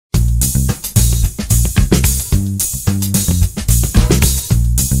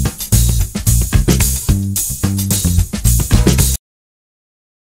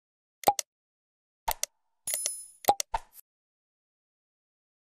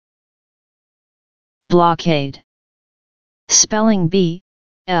Blockade. Spelling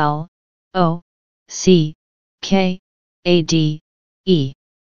B-L-O-C-K-A-D-E.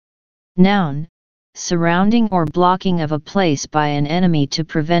 Noun, surrounding or blocking of a place by an enemy to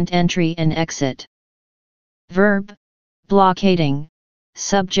prevent entry and exit. Verb, blockading,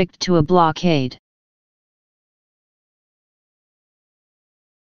 subject to a blockade.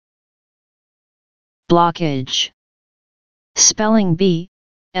 Blockage. Spelling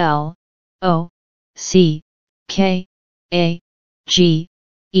B-L-O-C-K-A-G-E.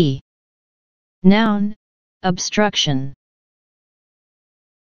 Noun, obstruction.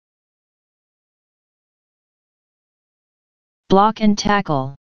 Block and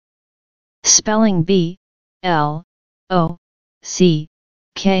tackle. Spelling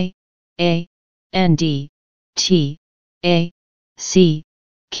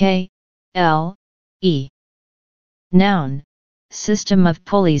Noun, system of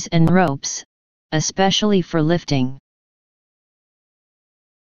pulleys and ropes, especially for lifting.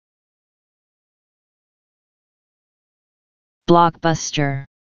 Blockbuster.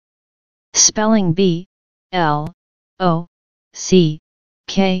 Spelling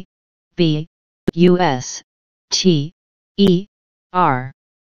B-L-O-C-K-B-U-S-T-E-R.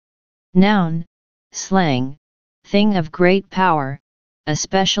 Noun, slang, thing of great power,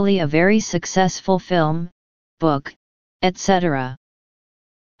 especially a very successful film, book, etc.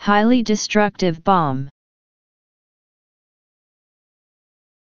 Highly destructive bomb.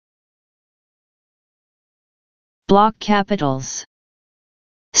 Block capitals.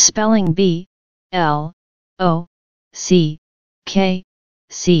 Spelling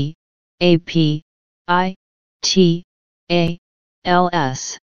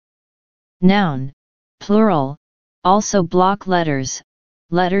B-L-O-C-K-C-A-P-I-T-A-L-S. Noun, plural, also block letters,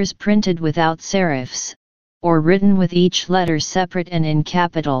 letters printed without serifs, or written with each letter separate and in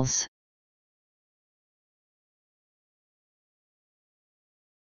capitals.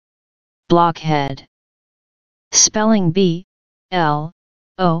 Blockhead. Spelling B-L-O-C-K-H-E-A-D.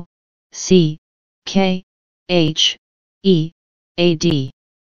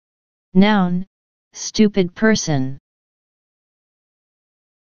 Noun, stupid person.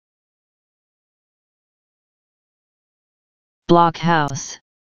 Blockhouse.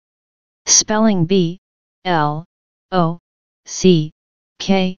 Spelling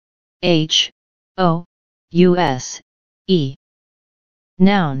B-L-O-C-K-H-O-U-S-E.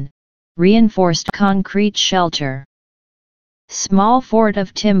 Noun, reinforced concrete shelter. Small fort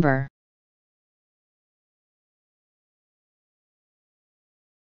of timber.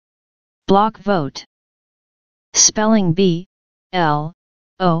 Block vote. Spelling B-L-O-C-K-V-O-T-E.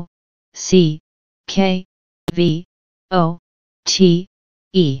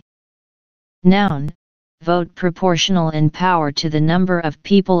 Noun, vote proportional in power to the number of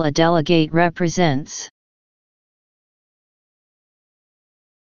people a delegate represents.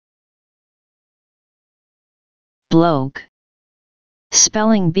 Bloke.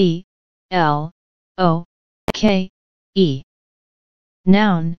 Spelling B-L-O-K-E.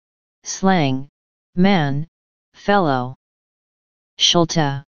 Noun, slang, man, fellow.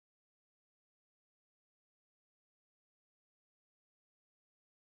 Schulte.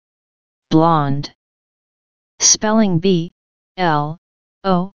 Blond. Spelling B-L-O-N-D.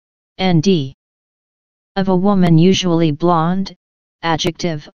 Of a woman usually blonde,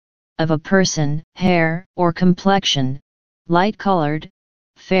 adjective, of a person, hair or complexion, light-colored,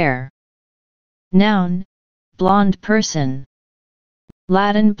 fair. Noun, blonde person.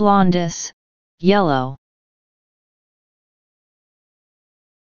 Latin blondus, yellow.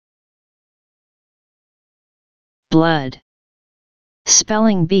 Blood.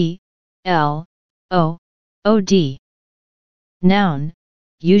 Spelling B-L-O-O-D. Noun,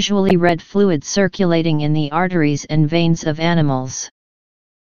 usually red fluid circulating in the arteries and veins of animals.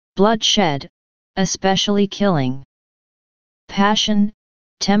 Bloodshed, especially killing. Passion,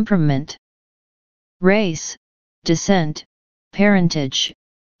 temperament. Race, descent, parentage,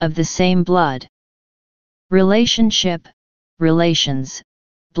 of the same blood. Relationship, relations,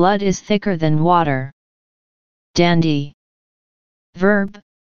 blood is thicker than water. Dandy. Verb,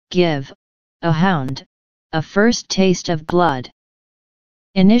 give, a hound, a first taste of blood.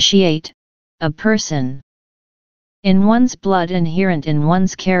 Initiate, a person. In one's blood inherent in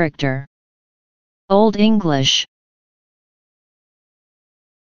one's character. Old English.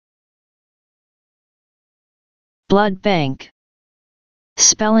 Blood bank.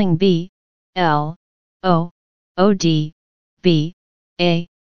 Spelling B-L-O-O-D-B-A-N-K.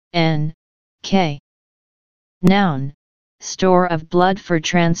 Noun, store of blood for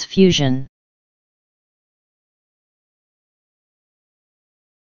transfusion.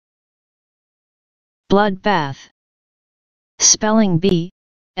 Bloodbath. Spelling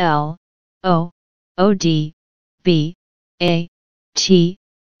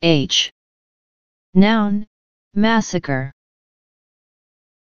B-L-O-O-D-B-A-T-H. Noun, massacre.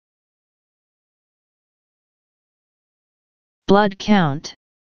 Blood count.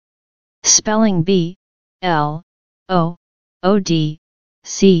 Spelling B-L-O-O-D-C-O-U-N-T.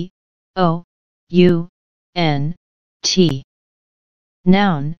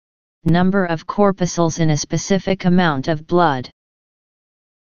 Noun, number of corpuscles in a specific amount of blood.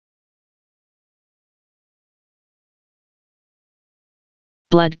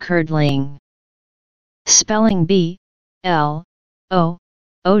 Blood-curdling. Spelling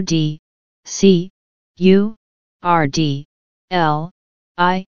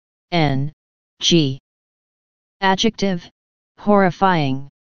B-L-O-O-D-C-U-R-D-L-I-N-G. Adjective, horrifying.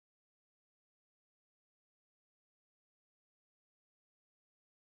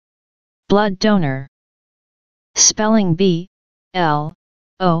 Blood donor. Spelling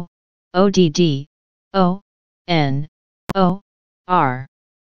B-L-O-O-D-D-O-N-O-R.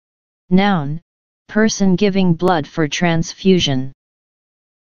 Noun, person giving blood for transfusion.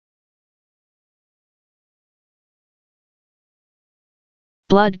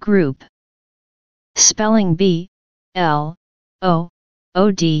 Blood group. Spelling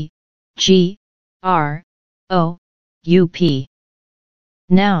B-L-O-O-D-G-R-O-U-P.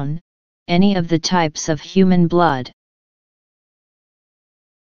 Noun, any of the types of human blood.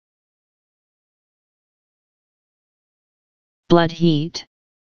 Blood heat.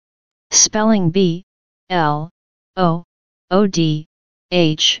 Spelling B-L-O-O-D-H-E-A-T.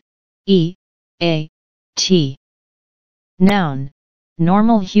 Noun,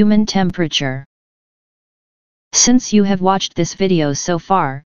 normal human temperature. Since you have watched this video so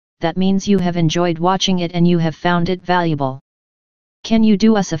far, that means you have enjoyed watching it and you have found it valuable. Can you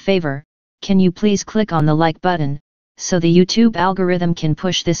do us a favor? Can you please click on the like button, so the YouTube algorithm can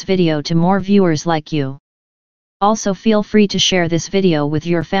push this video to more viewers like you. Also feel free to share this video with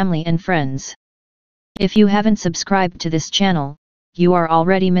your family and friends. If you haven't subscribed to this channel, you are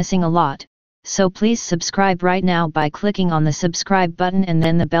already missing a lot, so please subscribe right now by clicking on the subscribe button and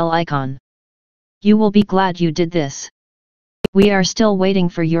then the bell icon. You will be glad you did this. We are still waiting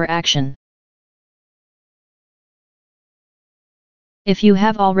for your action. If you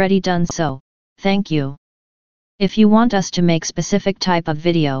have already done so, thank you. If you want us to make specific type of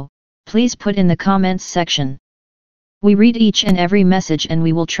video, please put in the comments section. We read each and every message and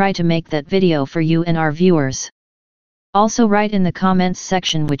we will try to make that video for you and our viewers. Also write in the comments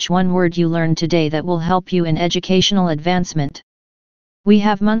section which one word you learned today that will help you in educational advancement. We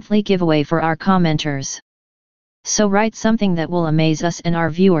have monthly giveaway for our commenters. So write something that will amaze us and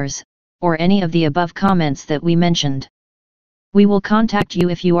our viewers, or any of the above comments that we mentioned. We will contact you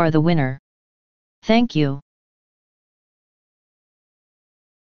if you are the winner. Thank you.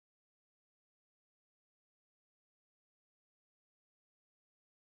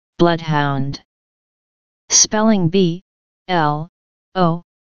 Bloodhound. Spelling B-L-O-O-D-H-O-U-N-D.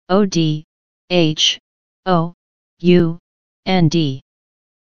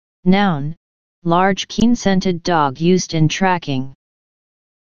 Noun, large keen-scented dog used in tracking.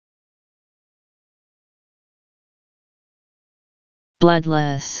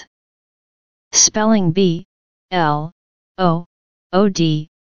 Bloodless. Spelling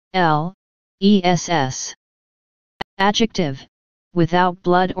B-L-O-O-D-L-E-S-S. Adjective, without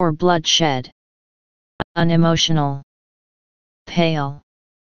blood or bloodshed. Unemotional. Pale.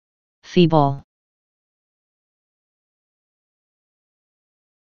 Feeble.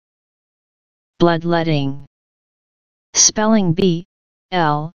 Bloodletting. Spelling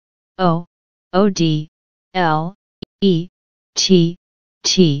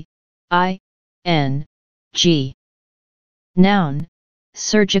B-L-O-O-D-L-E-T-T-I-N-G. Noun,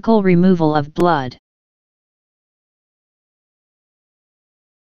 surgical removal of blood.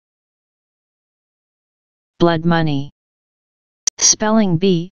 Blood money. Spelling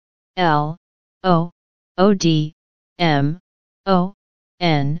B-L-O-O-D-M-O-N-E-Y.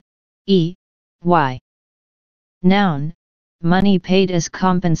 Noun, money paid as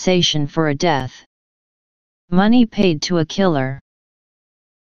compensation for a death. Money paid to a killer.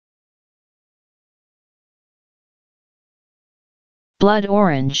 Blood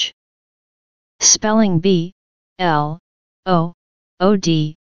orange. Spelling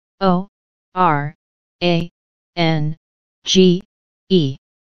B-L-O-O-D-O-R-A-N-G-E.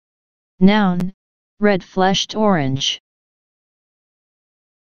 Noun, red-fleshed orange.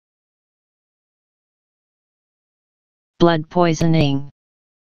 Blood poisoning.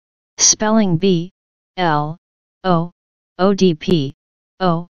 Spelling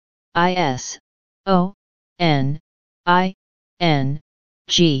B-L-O-O-D-P-O-I-S-O-N-I-NG. O N I N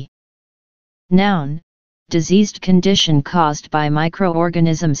G. Noun, diseased condition caused by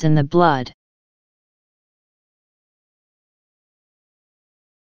microorganisms in the blood.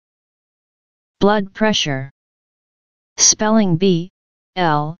 Blood pressure. Spelling B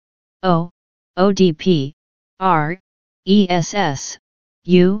L O O D P R E S S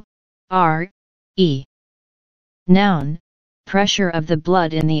U R E. Noun, pressure of the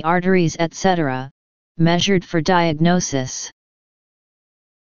blood in the arteries etc., measured for diagnosis.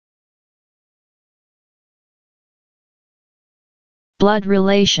 Blood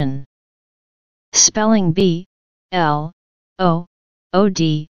relation. Spelling B L O O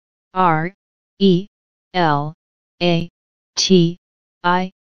D R E L A T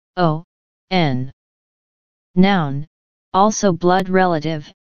I O N. Noun, also blood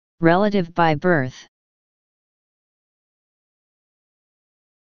relative, relative by birth.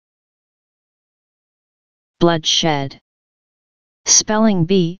 Bloodshed. Spelling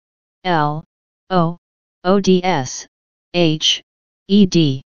B L O O D S H E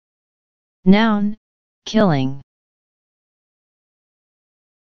D. Noun, killing.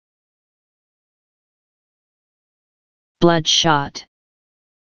 Bloodshot.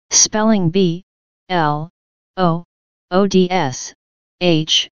 Spelling B L O O D S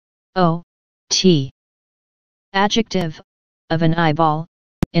H O T. Adjective, of an eyeball,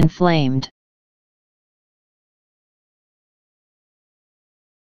 inflamed.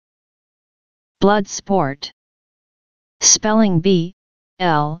 Blood sport. Spelling B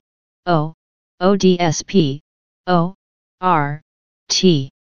L O O D S P O R T.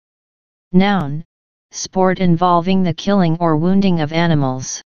 Noun, sport involving the killing or wounding of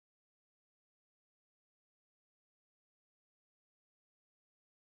animals.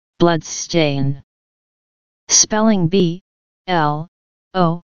 Bloodstain. Spelling B L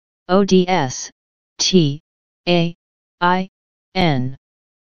O O D S T A I N.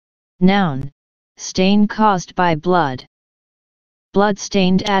 Noun, stain caused by blood.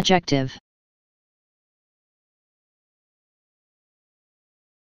 Bloodstained adjective.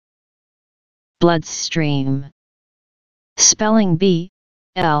 Bloodstream. Spelling B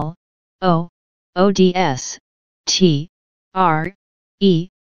L O O D S T R E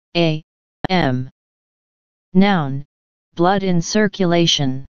A M. Noun, blood in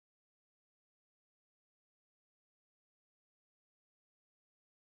circulation.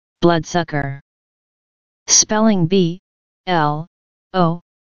 Bloodsucker. Spelling B L O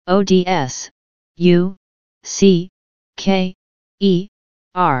O D S U C K E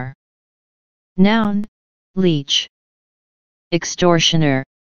R. Noun, leech. Extortioner.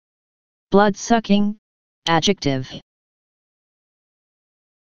 Blood-sucking, adjective.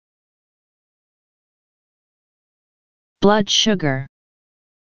 Blood sugar.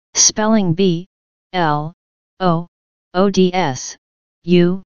 Spelling B L O O D S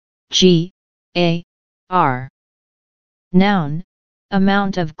U G A R. Noun,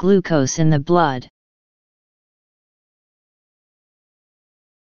 amount of glucose in the blood.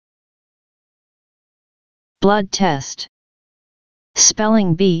 Blood test.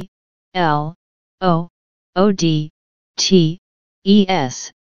 Spelling B L O O D T E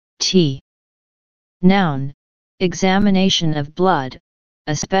S T. Noun, examination of blood,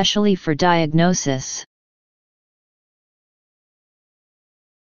 especially for diagnosis.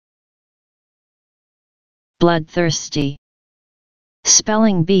 Bloodthirsty.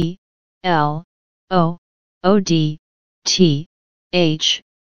 Spelling B L O O D T H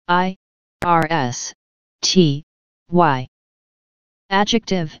I R S T Y.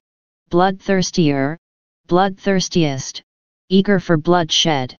 Adjective, bloodthirstier, bloodthirstiest, eager for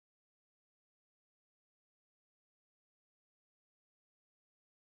bloodshed.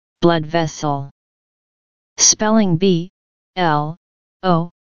 Blood vessel. Spelling B L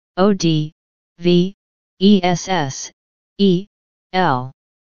O O D V E S S E L.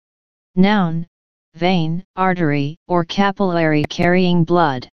 Noun, vein, artery, or capillary carrying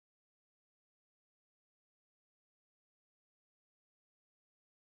blood.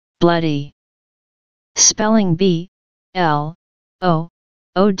 Bloody. Spelling B L O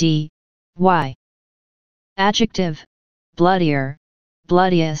O D Y. Adjective, bloodier,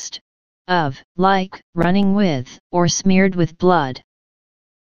 bloodiest, of, like, running with, or smeared with blood.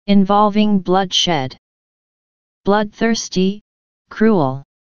 Involving bloodshed. Bloodthirsty, cruel.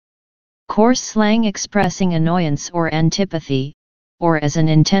 Coarse slang expressing annoyance or antipathy, or as an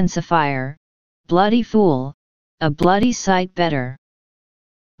intensifier, bloody fool, a bloody sight better.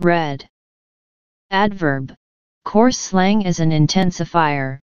 Red. Adverb, coarse slang as an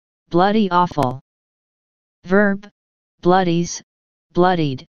intensifier, bloody awful. Verb, bloodies,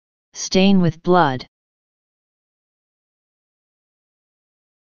 bloodied, stain with blood.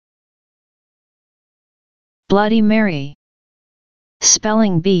 Bloody Mary.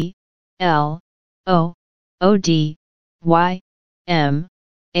 Spelling Bloodymary.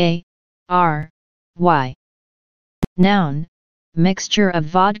 Noun, mixture of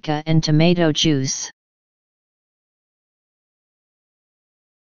vodka and tomato juice.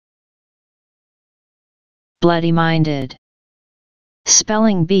 Bloody-minded.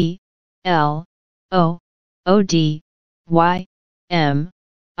 Spelling Bloodyminded.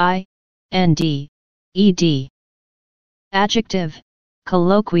 Adjective,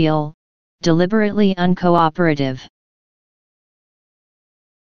 colloquial, deliberately uncooperative.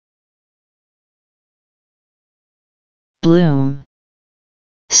 Bloom.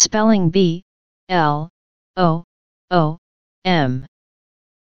 Spelling Bloom.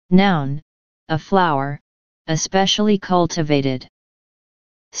 Noun, a flower, especially cultivated.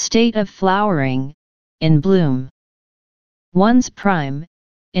 State of flowering, in bloom. One's prime,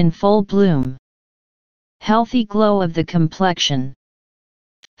 in full bloom. Healthy glow of the complexion.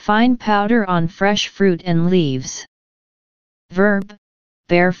 Fine powder on fresh fruit and leaves. Verb,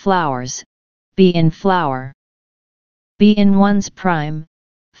 bear flowers, be in flower. Be in one's prime,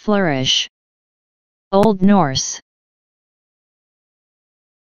 flourish. Old Norse.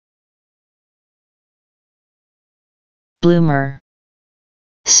 Bloomer.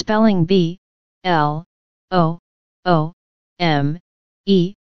 Spelling Bloomer.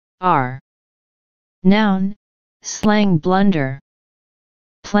 Noun, slang blunder.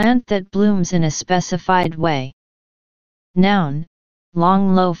 Plant that blooms in a specified way. Noun,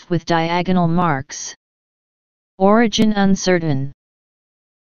 long loaf with diagonal marks. Origin uncertain.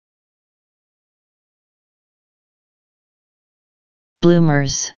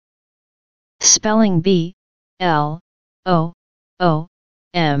 Bloomers. Spelling Bloomers.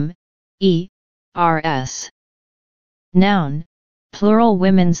 Noun, plural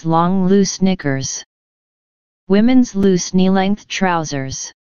women's long loose knickers. Women's loose knee-length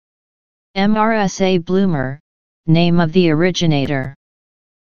trousers. MRSA bloomer, name of the originator.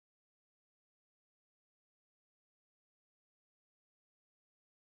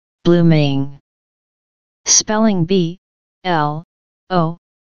 Blooming. Spelling Blooming.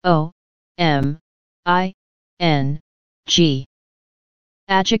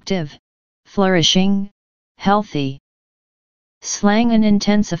 Adjective, flourishing, healthy. Slang an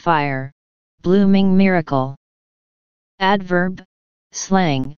intensifier, blooming miracle. Adverb,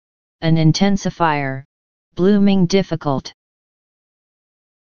 slang, an intensifier, blooming difficult.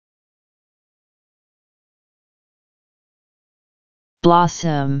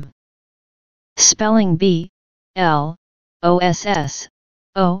 Blossom. Spelling Blosssom.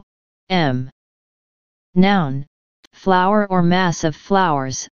 Noun, flower or mass of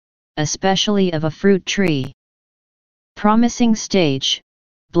flowers, especially of a fruit tree. Promising stage,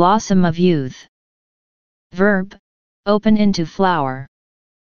 blossom of youth. Verb, open into flower.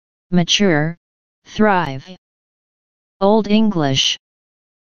 Mature, thrive. Old English.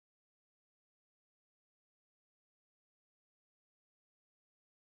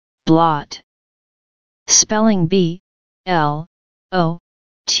 Blot. Spelling Blot.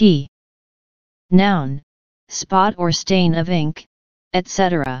 Noun, spot or stain of ink,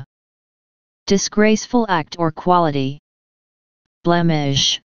 etc. Disgraceful act or quality.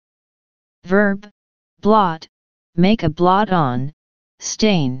 Blemish. Verb, blot, make a blot on,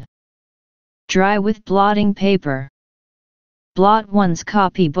 stain. Dry with blotting paper. Blot one's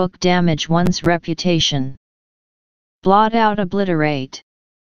copybook, damage one's reputation. Blot out, obliterate.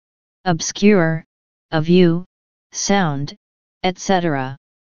 Obscure, a view, sound, etc.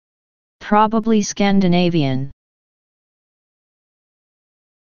 Probably Scandinavian.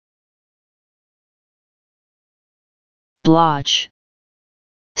 Blotch.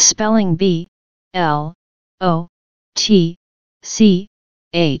 Spelling Blotch.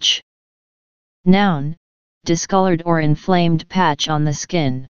 Noun, discolored or inflamed patch on the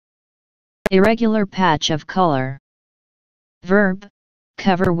skin. Irregular patch of color. Verb,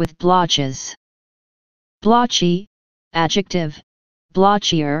 cover with blotches. Blotchy, adjective,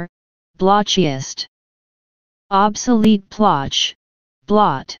 blotchier, blotchiest. Obsolete plotch,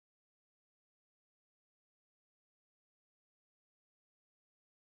 blot.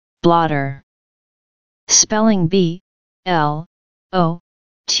 Blotter. Spelling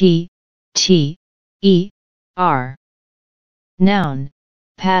Blotter. Noun,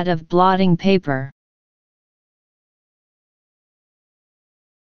 pad of blotting paper.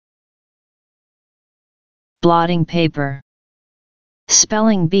 Blotting paper.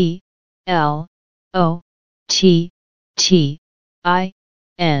 Spelling Blotting.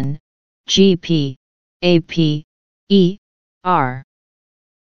 N, G, P, A, P, E, R.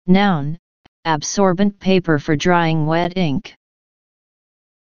 Noun, absorbent paper for drying wet ink.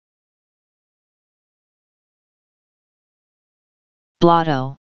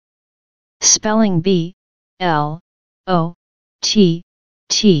 Blotto. Spelling B, L, O, T,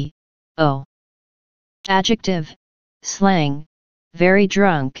 T, O. Adjective, slang, very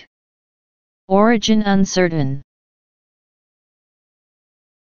drunk. Origin uncertain.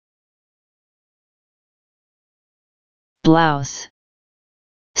 Blouse.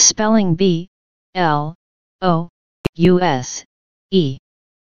 Spelling B, L, O, U, S, E.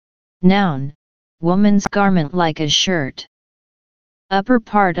 Noun, woman's garment like a shirt. Upper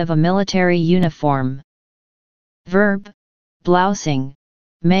part of a military uniform. Verb, blousing,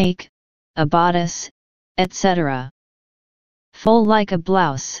 make, a bodice, etc. Full like a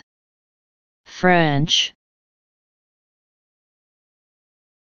blouse. French.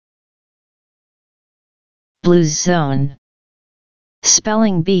 Blouson.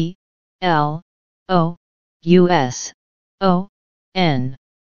 Spelling B, L, O, U, S, O, N.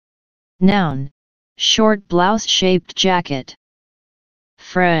 Noun, short blouse-shaped jacket.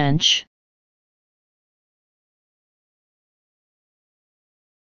 French.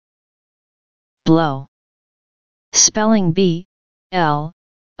 Blow. Spelling B, L,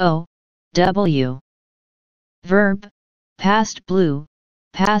 O, W. Verb, past blew,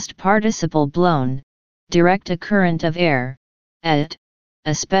 past participle blown, direct a current of air, at,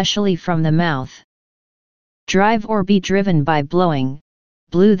 especially from the mouth. Drive or be driven by blowing,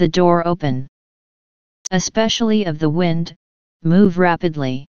 blew the door open. Especially of the wind, move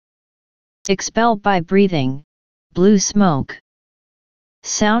rapidly. Expel by breathing, blew smoke.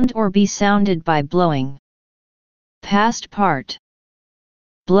 Sound or be sounded by blowing. Past part.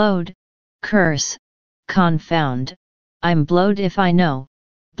 Blowed, curse, confound, I'm blowed if I know,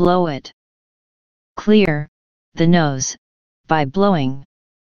 blow it. Clear, the nose, by blowing.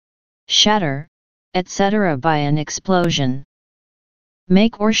 Shatter, etc. by an explosion.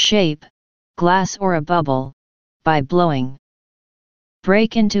 Make or shape, glass or a bubble, by blowing.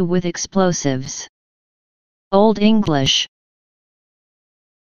 Break into with explosives. Old English.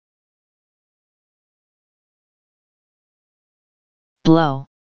 Blow.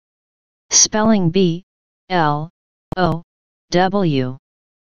 Spelling B, L, O, W.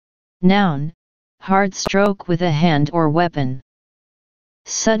 Noun, hard stroke with a hand or weapon.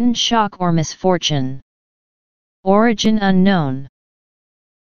 Sudden shock or misfortune. Origin unknown.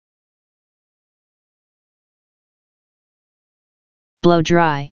 Blow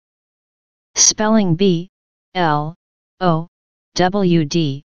dry. Spelling B, L, O, W,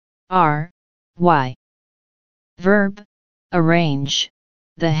 D, R, Y. Verb, arrange,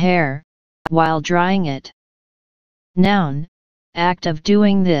 the hair, while drying it. Noun, act of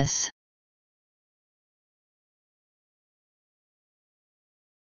doing this.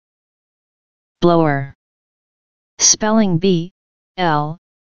 Blower. Spelling B, L,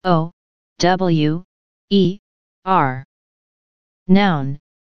 O, W, E, R. Noun,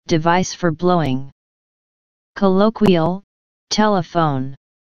 device for blowing. Colloquial, telephone.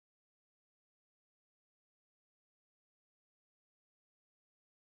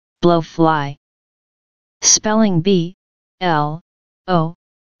 Blowfly. Spelling B, L, O,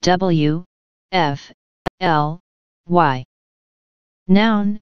 W, F, L, Y.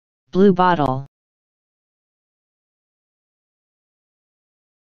 Noun, blue bottle.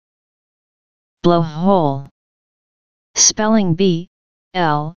 Blowhole. Spelling B,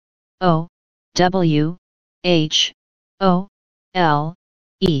 L, O, W, H, O, L,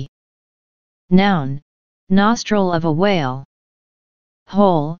 E. Noun, nostril of a whale.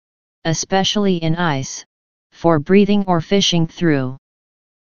 Hole, especially in ice, for breathing or fishing through.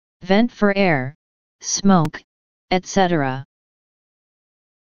 Vent for air, smoke, etc.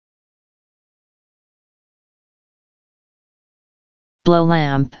 Blow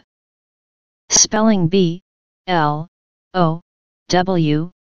lamp. Spelling B, L, O, W,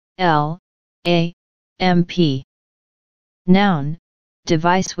 L, A, M, P. Noun,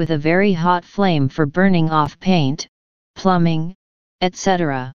 device with a very hot flame for burning off paint, plumbing,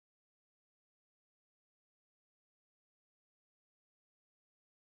 etc.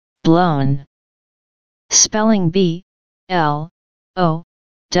 Blown. Spelling B, L, O,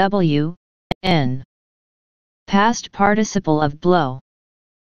 W, N. Past participle of blow.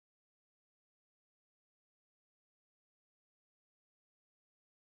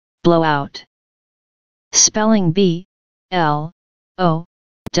 Blowout. Spelling B, L, O,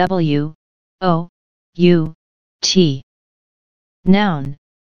 W, O, U, T. Noun,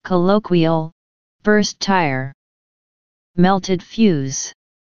 colloquial, burst tire. Melted fuse.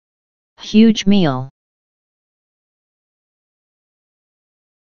 huge meal.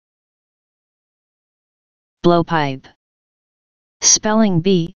 Blowpipe. Spelling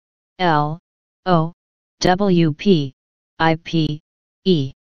B-L-O-W-P-I-P-E.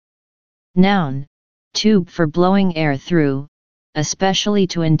 Noun, tube for blowing air through, especially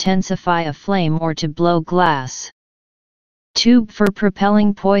to intensify a flame or to blow glass. Tube for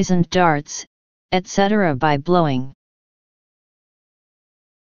propelling poisoned darts, etc. by blowing.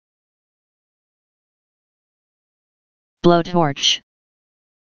 Blowtorch.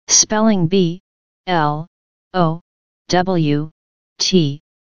 Spelling B-L-O-W-T-O-R-C-H.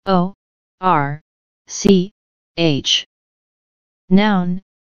 Noun,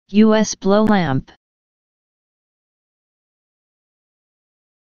 U.S. blow lamp.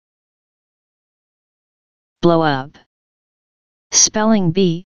 Blow up. Spelling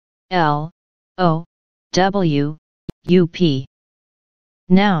B-L-O-W-U-P.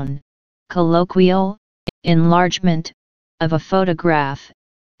 Noun, colloquial, enlargement, of a photograph,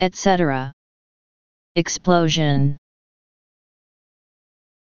 etc. Explosion.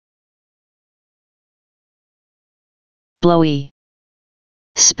 Blowy.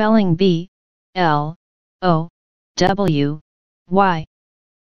 Spelling B-L-O-W-Y.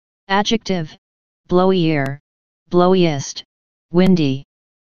 Adjective, blowier, blowiest, windy.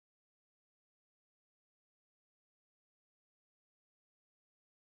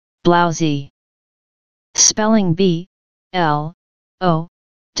 Blousy. Spelling B-L-O-W-Z-Y.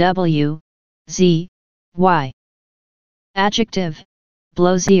 Adjective,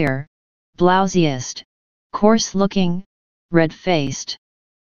 blowsier, blousiest, coarse-looking, red-faced.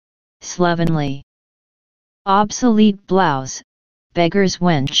 Slovenly. Obsolete blouse, beggar's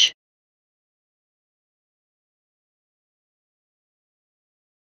wench.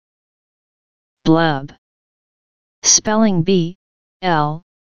 Blub. Spelling B-L-U-B.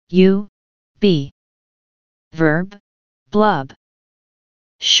 Verb, blub.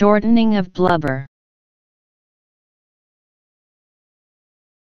 Shortening of blubber.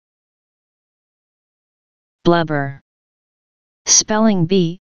 Blubber. Spelling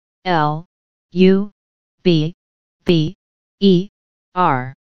B-L-U-B-B-E-R.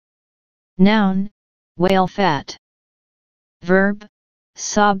 Noun, whale fat. Verb,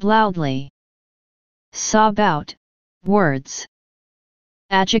 sob loudly. Sob out, words.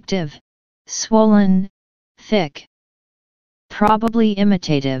 Adjective, swollen, thick. Probably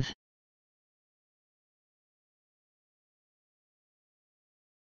imitative.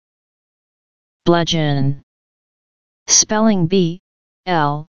 Bludgeon. Spelling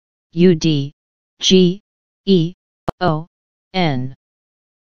B-L-U-D-G-E-O-N.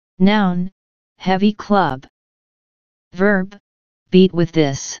 Noun, heavy club. Verb, beat with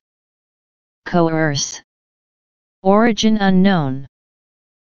this. Coerce. Origin unknown.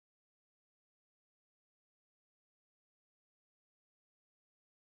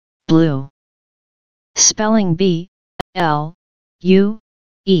 Blue. Spelling B-L-U-E.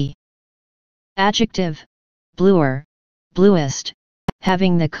 Adjective, bluer, bluest,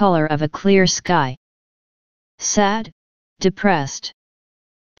 having the color of a clear sky. Sad, depressed.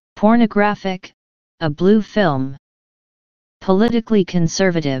 Pornographic, a blue film. Politically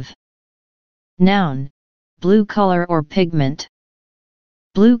conservative. Noun, blue color or pigment.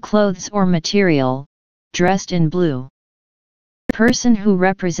 Blue clothes or material, dressed in blue. Person who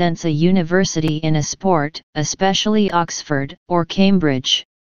represents a university in a sport, especially Oxford or Cambridge.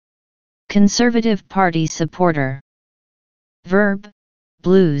 Conservative Party supporter. Verb,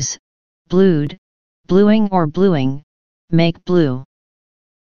 blues, blued, bluing or bluing, make blue.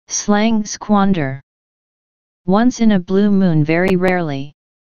 Slang squander. Once in a blue moon, very rarely.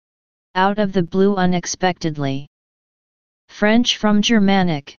 Out of the blue unexpectedly. French from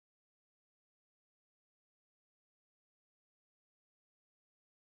Germanic.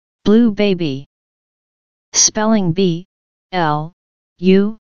 Blue baby. Spelling B-L-U-E-B-A-B-Y.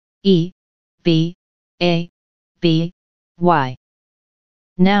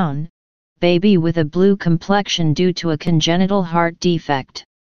 Noun, baby with a blue complexion due to a congenital heart defect.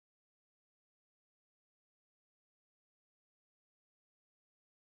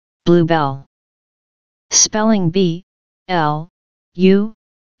 Bluebell. Spelling B-L-U-E-B-E-L-L.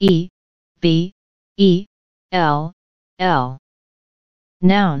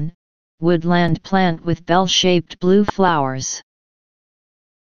 Noun, woodland plant with bell-shaped blue flowers.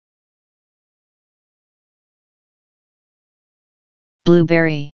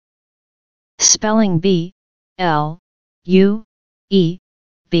 Blueberry. Spelling B-L-U-E-B-E-R-R-Y.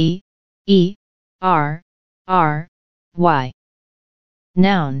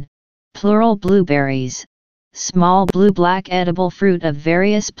 Noun, plural blueberries, small blue-black edible fruit of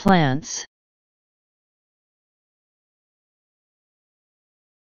various plants.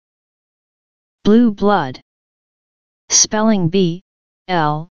 Blue blood. Spelling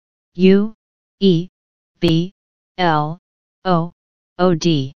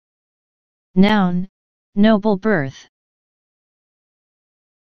B-L-U-E-B-L-O-O-D. Noun, noble birth.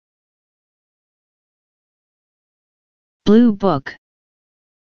 Blue book.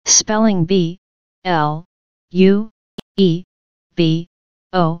 Spelling B-L-U-E-B-O-O-K.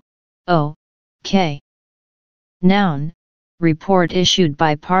 Noun, report issued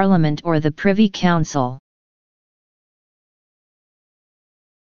by Parliament or the Privy Council.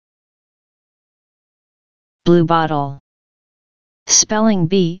 Blue bottle. Spelling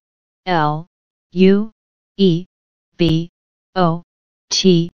B-L-U-E-B-O-T-T-L-E.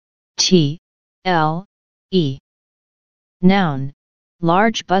 Noun,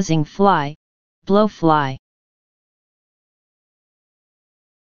 large buzzing fly, blowfly.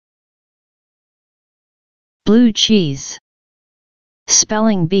 Blue cheese.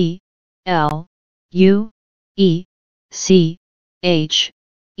 Spelling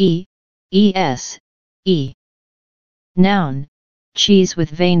B-L-U-E-C-H-E-E-S-E. Noun, cheese with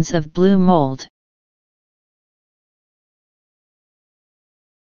veins of blue mold.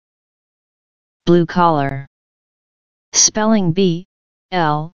 Blue collar. Spelling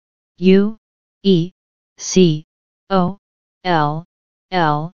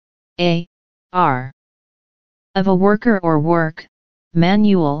B-L-U-E-C-O-L-L-A-R. Of a worker or work,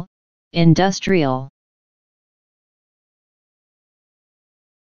 manual, industrial.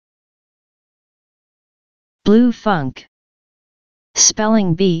 Blue funk.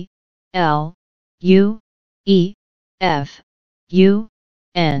 Spelling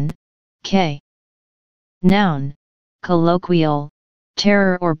B-L-U-E-F-U-N-K. Noun, colloquial,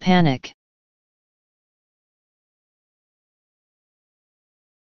 terror or panic.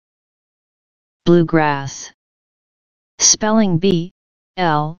 Bluegrass. Spelling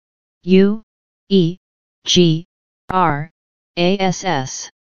B-L-U-E-G-R-A-S-S.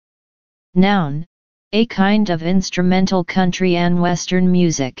 Noun, a kind of instrumental country and western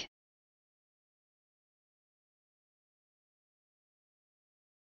music.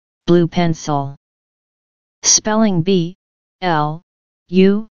 Blue pencil. Spelling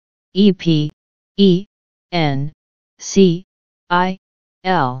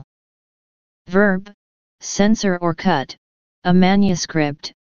B-L-U-E-P-E-N-C-I-L. Verb, censor or cut, a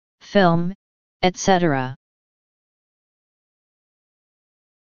manuscript, film, etc.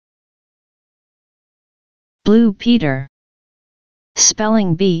 Blue Peter.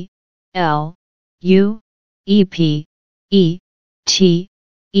 Spelling B-L-U-E-P-E-T-E-R.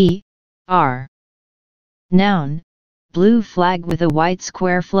 Noun, blue flag with a white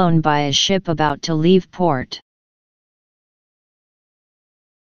square flown by a ship about to leave port.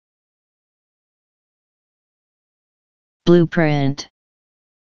 Blueprint.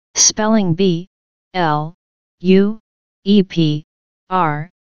 Spelling B-L-U-E-P-R-I-N-T.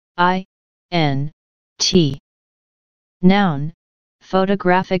 Noun,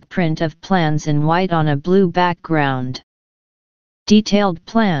 photographic print of plans in white on a blue background. Detailed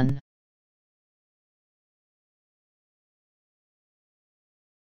plan.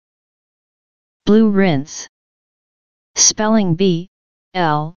 Blue rinse. Spelling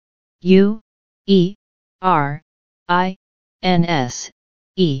B-L-U-E-R-I-N-S-E.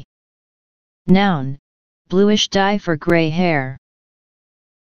 Noun, bluish dye for gray hair.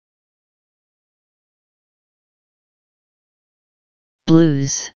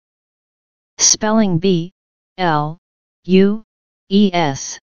 Blues. Spelling B-L-U-E-S.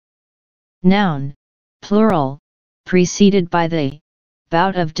 Noun, plural, preceded by the,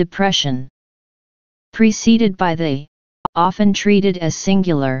 bout of depression. Preceded by the, often treated as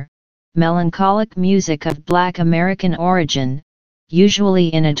singular, melancholic music of Black American origin, usually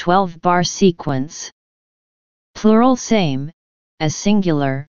in a 12-bar sequence. Plural same, as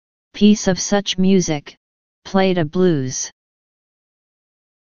singular, piece of such music, played a blues.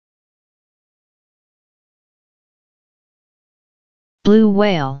 Blue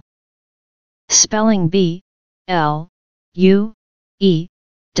whale. Spelling B-L-U-E-W-H-A-L-E.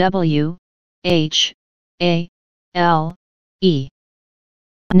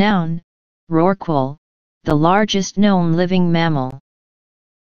 Noun, rorqual, the largest known living mammal.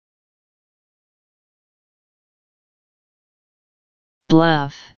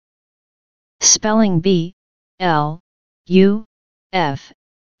 Bluff. Spelling B-L-U-F-F.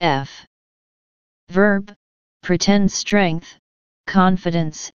 Verb, pretend strength,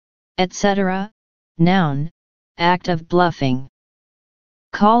 confidence, etc. Noun, act of bluffing.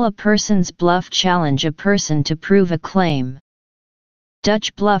 Call a person's bluff. Challenge a person to prove a claim.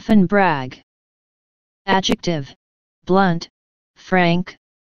 Dutch bluff and brag. Adjective: blunt, frank,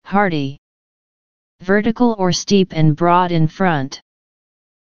 hearty. Vertical or steep and broad in front.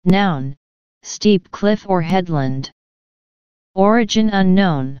 Noun: steep cliff or headland. Origin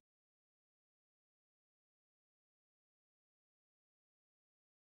unknown.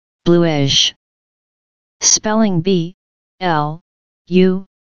 Bluish. Spelling B-L-U-I-S-H.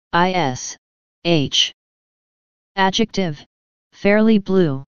 Adjective: fairly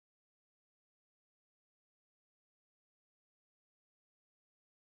blue.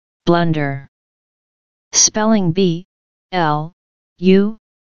 Blunder. Spelling B-L-U-N-D-E-R.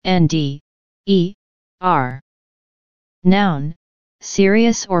 Noun: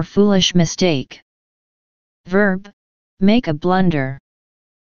 serious or foolish mistake. Verb: make a blunder.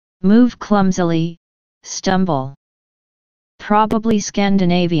 Move clumsily, stumble. Probably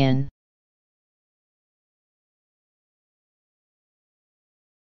Scandinavian.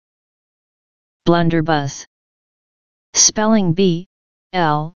 Blunderbuss. Spelling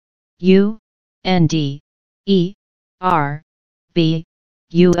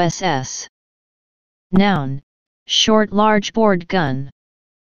B-L-U-N-D-E-R-B-U-S-S. Noun: short large bored gun.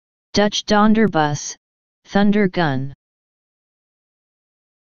 Dutch Donderbus, thunder gun.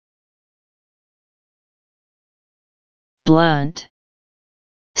 Blunt.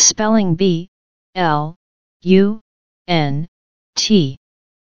 Spelling B-L-U-N-T.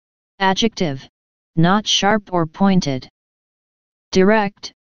 Adjective: not sharp or pointed.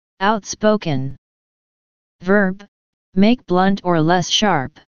 Direct, outspoken. Verb: make blunt or less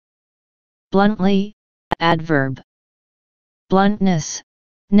sharp. Bluntly, adverb. Bluntness,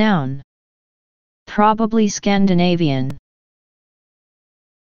 noun. Probably Scandinavian.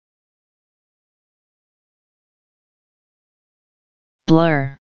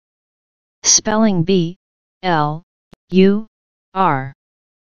 Blur. Spelling B-L-U-R.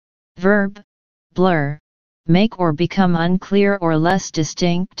 Verb: blur, make or become unclear or less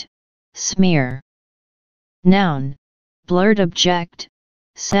distinct, smear. Noun: blurred object,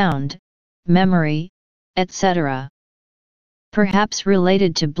 sound, memory, etc. Perhaps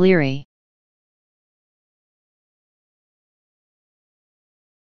related to bleary.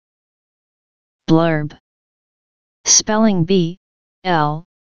 Blurb. Spelling B-L-U-R-B.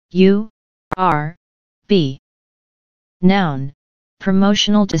 Noun: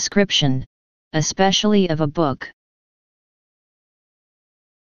 promotional description, especially of a book.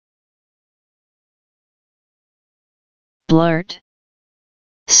 Blurt.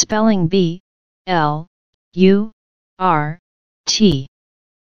 Spelling B-L-U-R-T.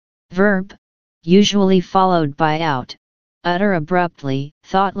 Verb: usually followed by out, utter abruptly,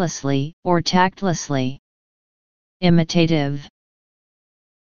 thoughtlessly, or tactlessly. Imitative.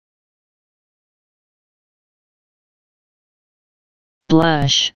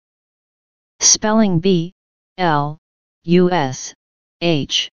 Blush. Spelling B-L-U-S-H.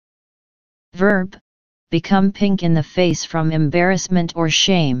 Verb: become pink in the face from embarrassment or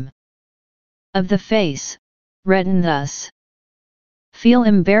shame. Of the face, redden thus. Feel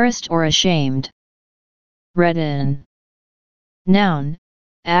embarrassed or ashamed. Redden. Noun: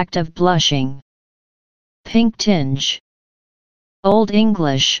 act of blushing. Pink tinge. Old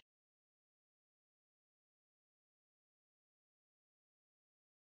English.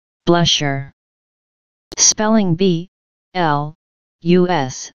 Blusher. Spelling B-L-U-S-H-E-R.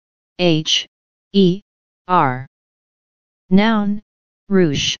 Noun: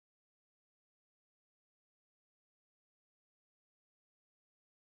 rouge.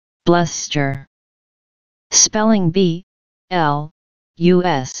 Bluster. Spelling B-L-U-S-T-E-R.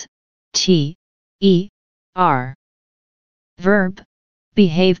 Verb: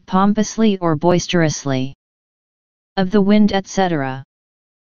 behave pompously or boisterously. Of the wind, etc.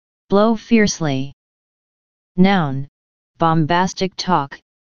 Blow fiercely. Noun: bombastic talk,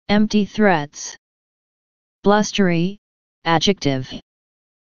 empty threats. Blustery, adjective.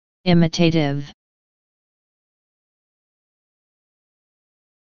 Imitative.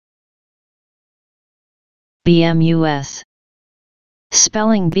 BMUS.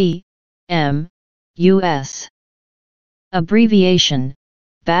 Spelling B-M-U-S. Abbreviation: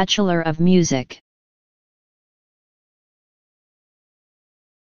 Bachelor of Music.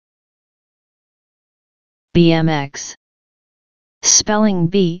 BMX. Spelling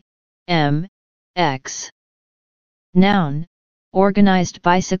B-M-X. Noun: organized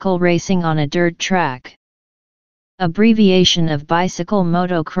bicycle racing on a dirt track. Abbreviation of bicycle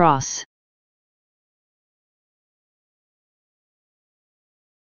motocross.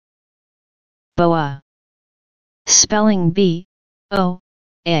 Boa. Spelling B-O-A.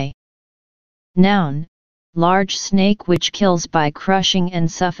 A. Noun, large snake which kills by crushing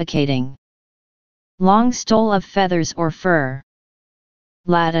and suffocating. Long stole of feathers or fur.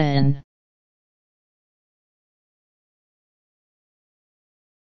 Latin.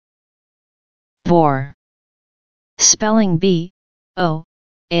 Boar. Spelling B-O-A-R.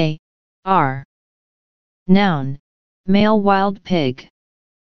 Noun, male wild pig.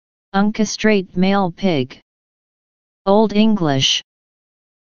 Uncastrate male pig. Old English.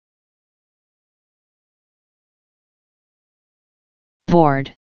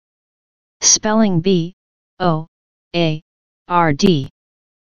 Board. Spelling B-O-A-R-D.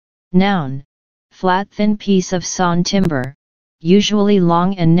 Noun, flat thin piece of sawn timber, usually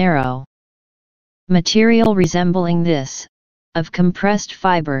long and narrow. Material resembling this, of compressed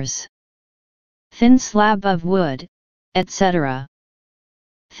fibers. Thin slab of wood, etc.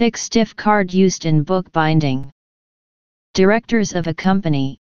 Thick stiff card used in bookbinding. Directors of a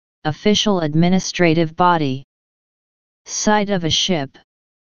company, official administrative body. Side of a ship.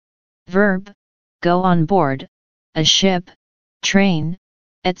 Verb, go on board, a ship, train,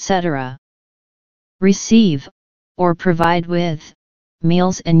 etc. Receive, or provide with,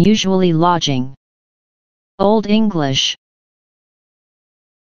 meals and usually lodging. Old English.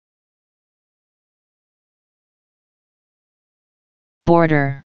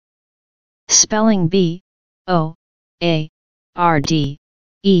 Border. Spelling B-O-A-R-D-E-R.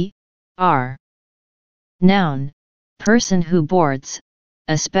 Noun, person who boards,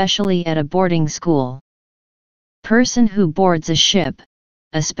 especially at a boarding school. Person who boards a ship,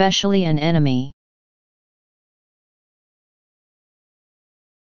 especially an enemy.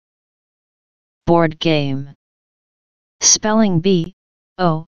 Board game. Spelling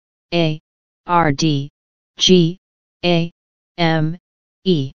B-O-A-R-D-G-A-M-E.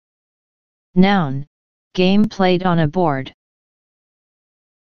 Noun, game played on a board.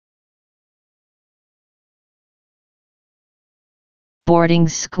 Boarding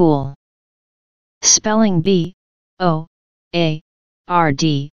school. Spelling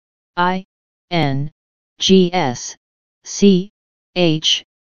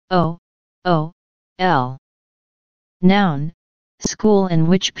B-O-A-R-D-I-N-G-S-C-H-O-O-L. Noun, school in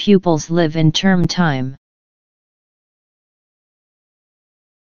which pupils live in term time.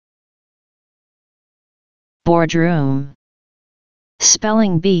 Boardroom.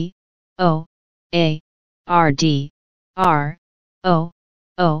 Spelling B-O-A-R-D-R-O-O-M.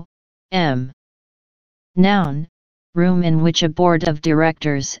 Noun, room in which a board of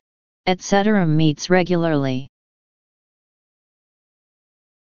directors, etc. meets regularly.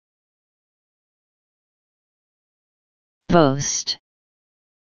 Boast.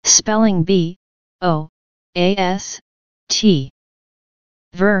 Spelling B-O-A-S-T.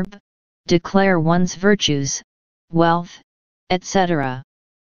 Verb, declare one's virtues, wealth, etc.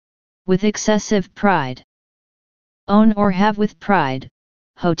 with excessive pride. Own or have with pride,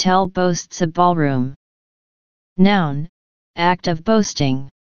 hotel boasts a ballroom. Noun, act of boasting.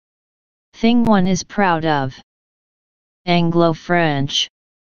 Thing one is proud of. Anglo-French.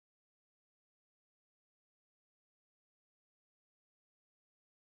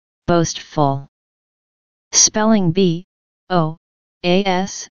 Boastful. Spelling B-O-A-S-T-F-U-L.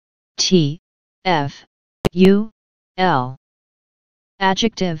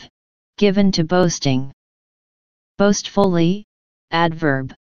 Adjective, given to boasting. Boastfully,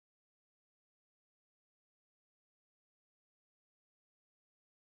 adverb.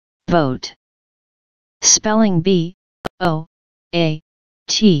 Boat. Spelling B-O-A-T.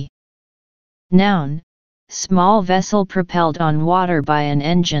 Noun, small vessel propelled on water by an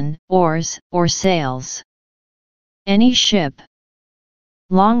engine, oars, or sails. Any ship.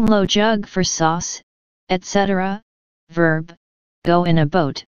 Long low jug for sauce, etc. Verb, go in a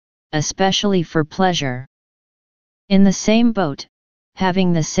boat, especially for pleasure. In the same boat,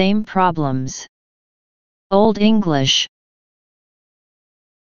 having the same problems. Old English.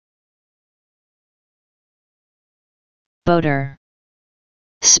 Boater.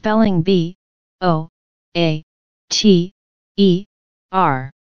 Spelling B-O-A-T-E-R.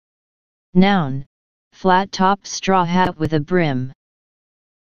 Noun, flat top straw hat with a brim.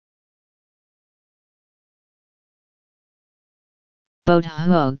 Boat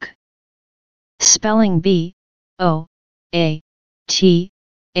hook. Spelling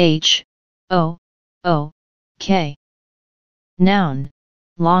B-O-A-T-H-O-O-K. Noun,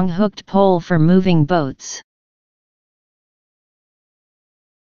 long hooked pole for moving boats.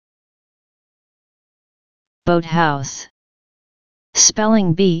 Boathouse.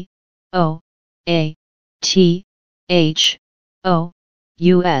 Spelling B-O-A-T-H-O-U-S-E.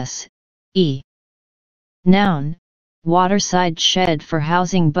 Noun, waterside shed for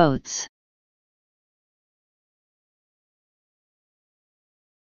housing boats.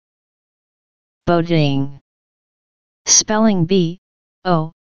 Boating. Spelling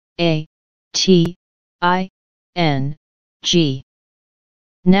B-O-A-T-I-N-G.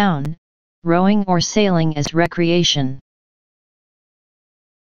 Noun, rowing or sailing as recreation.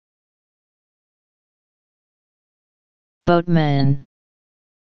 Boatman.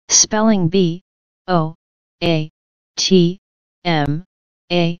 Spelling B-O-A-T-M-A-N.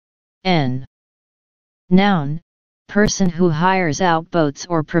 Noun, person who hires out boats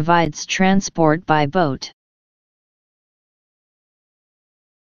or provides transport by boat.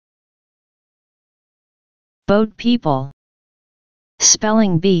 Boat people.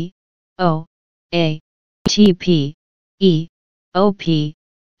 Spelling B-O-A-T-P-E-O-P-L-E.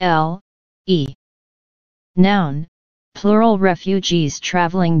 Noun, plural refugees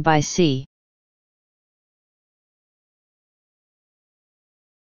traveling by sea.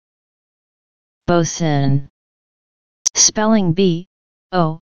 Bosun. Spelling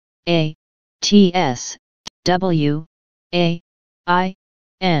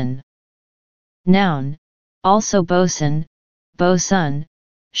B-O-A-T-S-W-A-I-N. Noun, also bosun, bosun,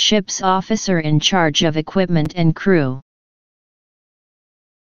 ship's officer in charge of equipment and crew.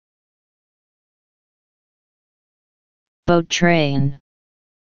 Boat train.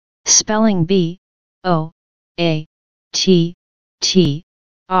 Spelling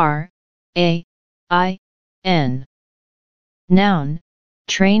B-O-A-T-T-R-A-I-N. Noun,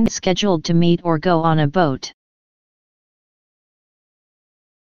 train scheduled to meet or go on a boat.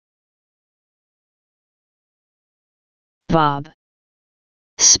 Bob.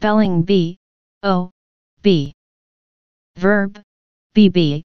 Spelling B-O-B. Verb,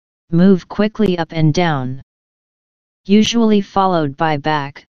 BB, move quickly up and down. Usually followed by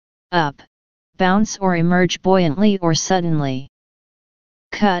back, up, bounce or emerge buoyantly or suddenly.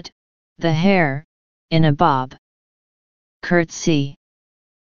 Cut, the hair, in a bob. Curtsy.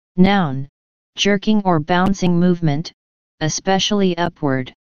 Noun, jerking or bouncing movement, especially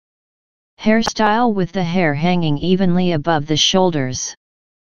upward. Hairstyle with the hair hanging evenly above the shoulders.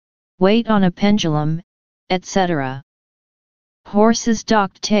 Wait on a pendulum, etc. Horse's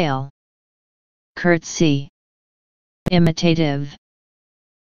docked tail. Curtsy. Imitative.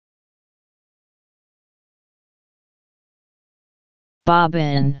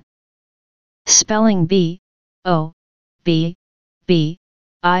 Bobbin. Spelling B-O-B-B-I-N.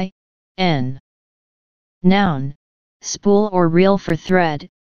 Noun, spool or reel for thread,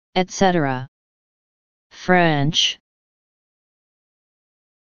 etc. French.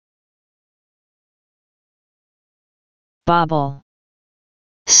 Bobble.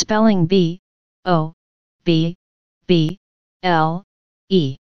 Spelling B-O-B-B-L-E.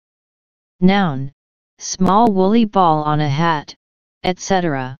 Noun, small woolly ball on a hat,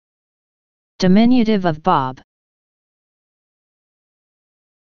 etc. Diminutive of bob.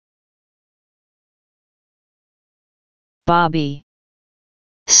 Bobby.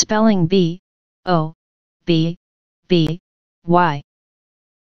 Spelling B-O-B-B-Y.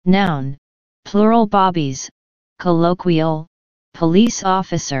 Noun, plural bobbies, colloquial, police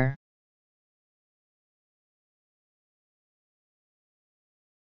officer.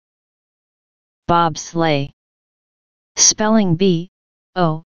 Bobsleigh. Spelling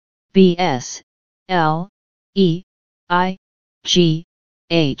B-O-B-S-L-E-I-G-H.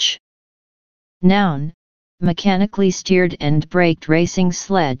 Noun, mechanically steered and braked racing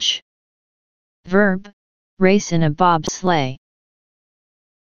sledge. Verb, race in a bobsleigh.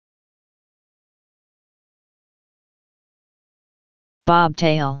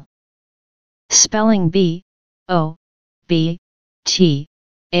 Bobtail. Spelling B-O-B-T-A-I-L.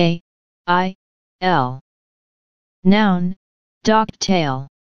 Noun, docked tail.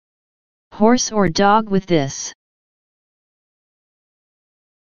 Horse or dog with this.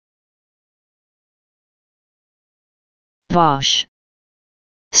 Bosch.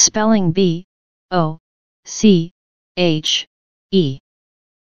 Spelling B-O-C-H-E.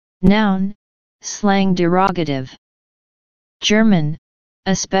 Noun, slang derogative. German,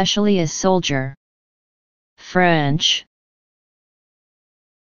 especially as soldier. French.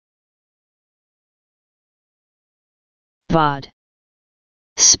 Bod.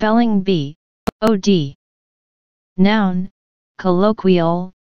 Spelling B-O-D. Noun,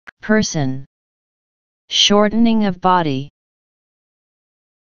 colloquial, person. Shortening of body.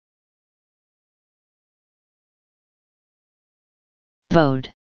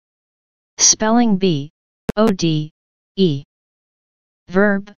 Bode. Spelling B-O-D-E.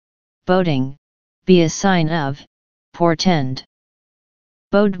 Verb, boding, be a sign of, portend.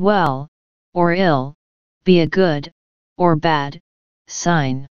 Bode well, or ill, be a good, or bad,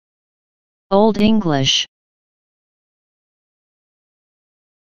 sign. Old English.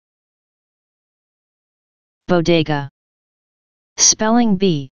 Bodega. Spelling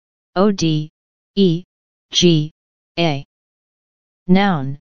B-O-D-E-G-A.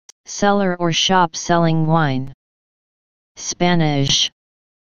 Noun, cellar or shop selling wine. Spanish.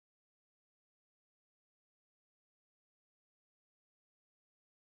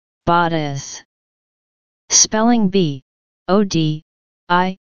 Bodice. Spelling B-O-D-I-C-E.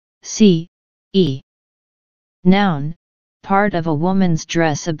 Noun, part of a woman's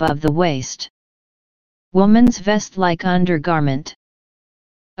dress above the waist. Woman's vest-like undergarment.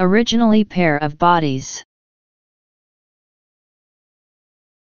 Originally pair of bodies.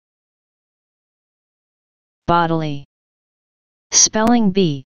 Bodily. Spelling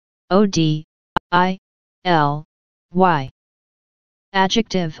B-O-D-I-L-Y.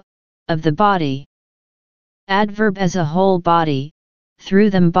 Adjective, of the body. Adverb as a whole body, through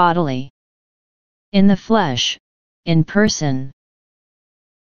them bodily. In the flesh, in person.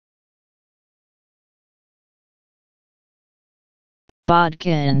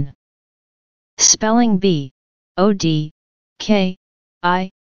 Bodkin. Spelling B-O-D-K-I-N.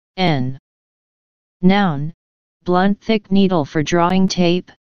 Noun, blunt thick needle for drawing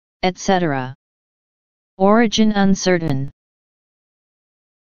tape, etc. Origin uncertain.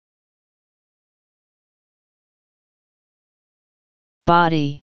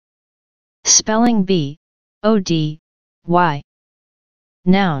 Body. Spelling B-O-D-Y.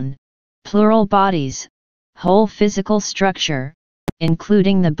 Noun, plural bodies, whole physical structure,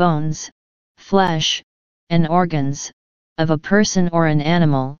 including the bones, flesh, and organs, of a person or an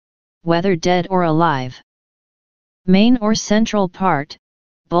animal, whether dead or alive. Main or central part,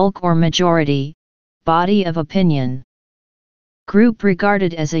 bulk or majority, body of opinion. Group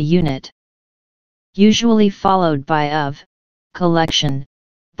regarded as a unit. Usually followed by of, collection,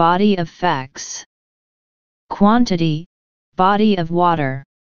 body of facts. Quantity, body of water.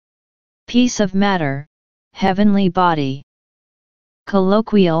 Piece of matter, heavenly body.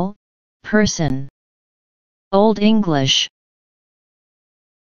 Colloquial, person. Old English.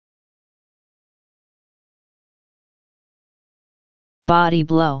 Body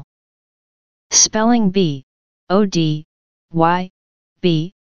blow. Spelling B-O-D-Y-B-L-O-W.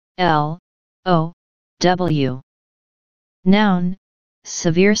 Noun,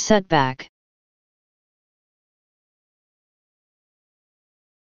 severe setback.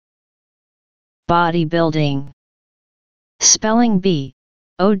 Bodybuilding. Spelling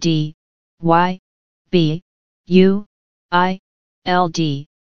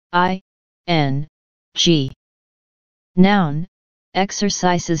B-O-D-Y-B-U-I-L-D-I-N-G. Noun,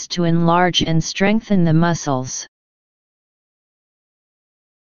 exercises to enlarge and strengthen the muscles.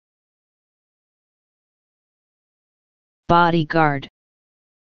 Bodyguard.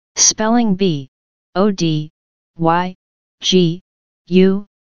 Spelling B-O-D-Y-G-U-A-R-D.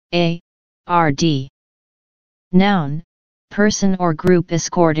 Noun, person or group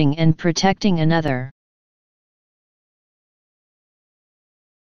escorting and protecting another.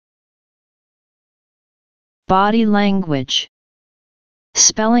 Body language.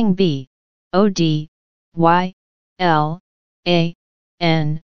 Spelling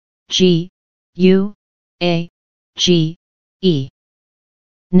B-O-D-Y-L-A-N-G-U-A-G-E.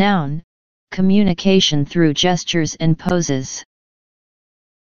 Noun, communication through gestures and poses.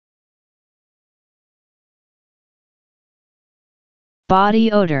 Body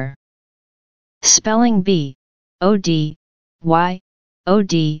odor. Spelling B-O-D-Y-O-D-O-U-R.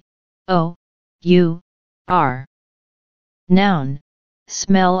 Noun,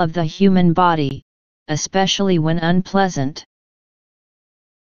 smell of the human body, especially when unpleasant.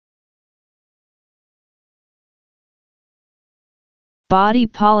 Body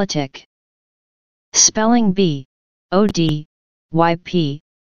politic. Spelling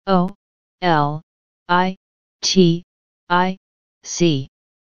B-O-D-Y-P-O-L-I-T-I-C.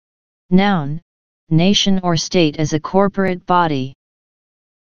 Noun, nation or state as a corporate body.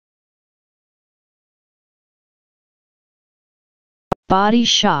 Body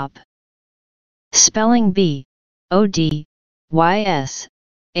shop. Spelling B-O-D-Y-S-H-O-P.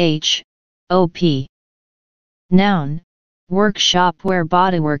 Noun, workshop where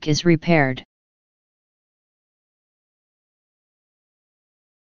bodywork is repaired.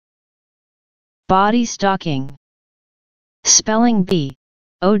 Body stocking. Spelling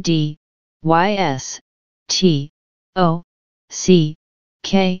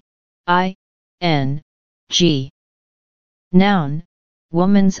B-O-D-Y-S-T-O-C-K-I-N-G. Noun,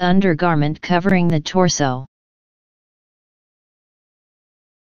 woman's undergarment covering the torso.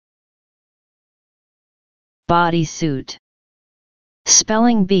 Bodysuit.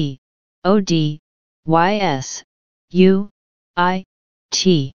 Spelling B-O-D-Y-S-U-I-T.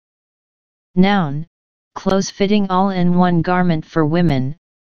 Noun, close-fitting all-in-one garment for women,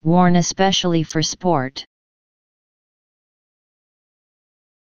 worn especially for sport.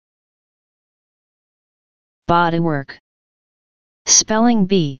 Bodywork. Spelling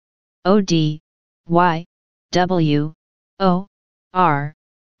B-O-D-Y-W-O-R-K.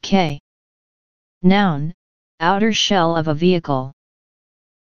 Noun, outer shell of a vehicle.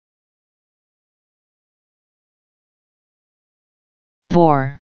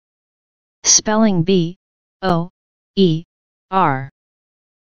 Boer. Spelling B-O-E-R.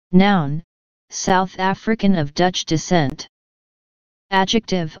 Noun, South African of Dutch descent.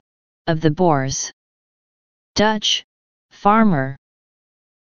 Adjective, of the Boers. Dutch, farmer.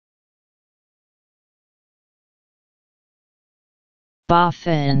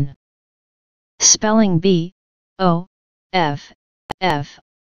 Boffin. Spelling B-O-F-F-I-N.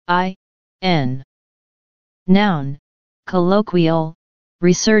 Noun, colloquial,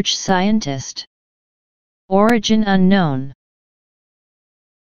 research scientist. Origin unknown.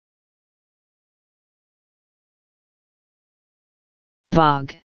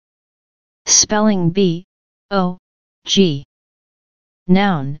 Bog. Spelling B-O-G.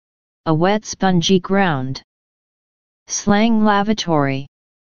 Noun, a wet spongy ground. Slang lavatory.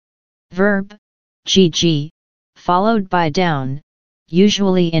 Verb, gg, followed by down,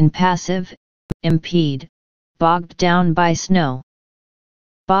 usually in passive, impede, bogged down by snow.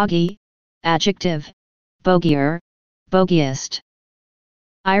 Boggy, adjective, bogier, bogiest.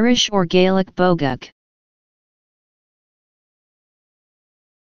 Irish or Gaelic bogach.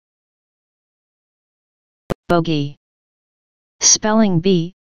 Bogey. Spelling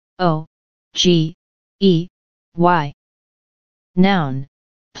B-O-G-E-Y. Noun,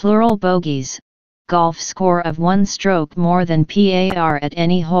 plural bogeys, golf score of 1 stroke more than par at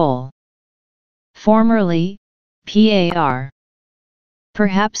any hole. Formerly, par.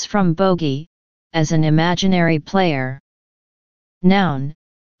 Perhaps from bogey, as an imaginary player. Noun,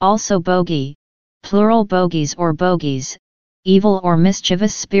 also bogey, plural bogies or bogies, evil or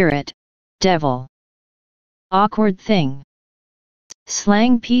mischievous spirit, devil. Awkward thing.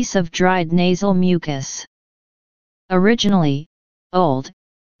 Slang piece of dried nasal mucus. Originally, old,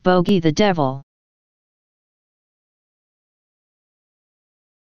 bogey the devil.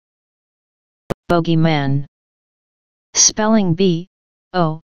 Bogeyman. Spelling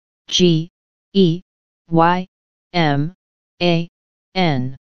B-O-G-E-Y-M-A-N.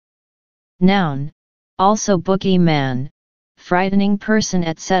 Noun, also boogeyman, frightening person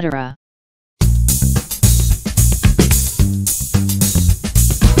etc.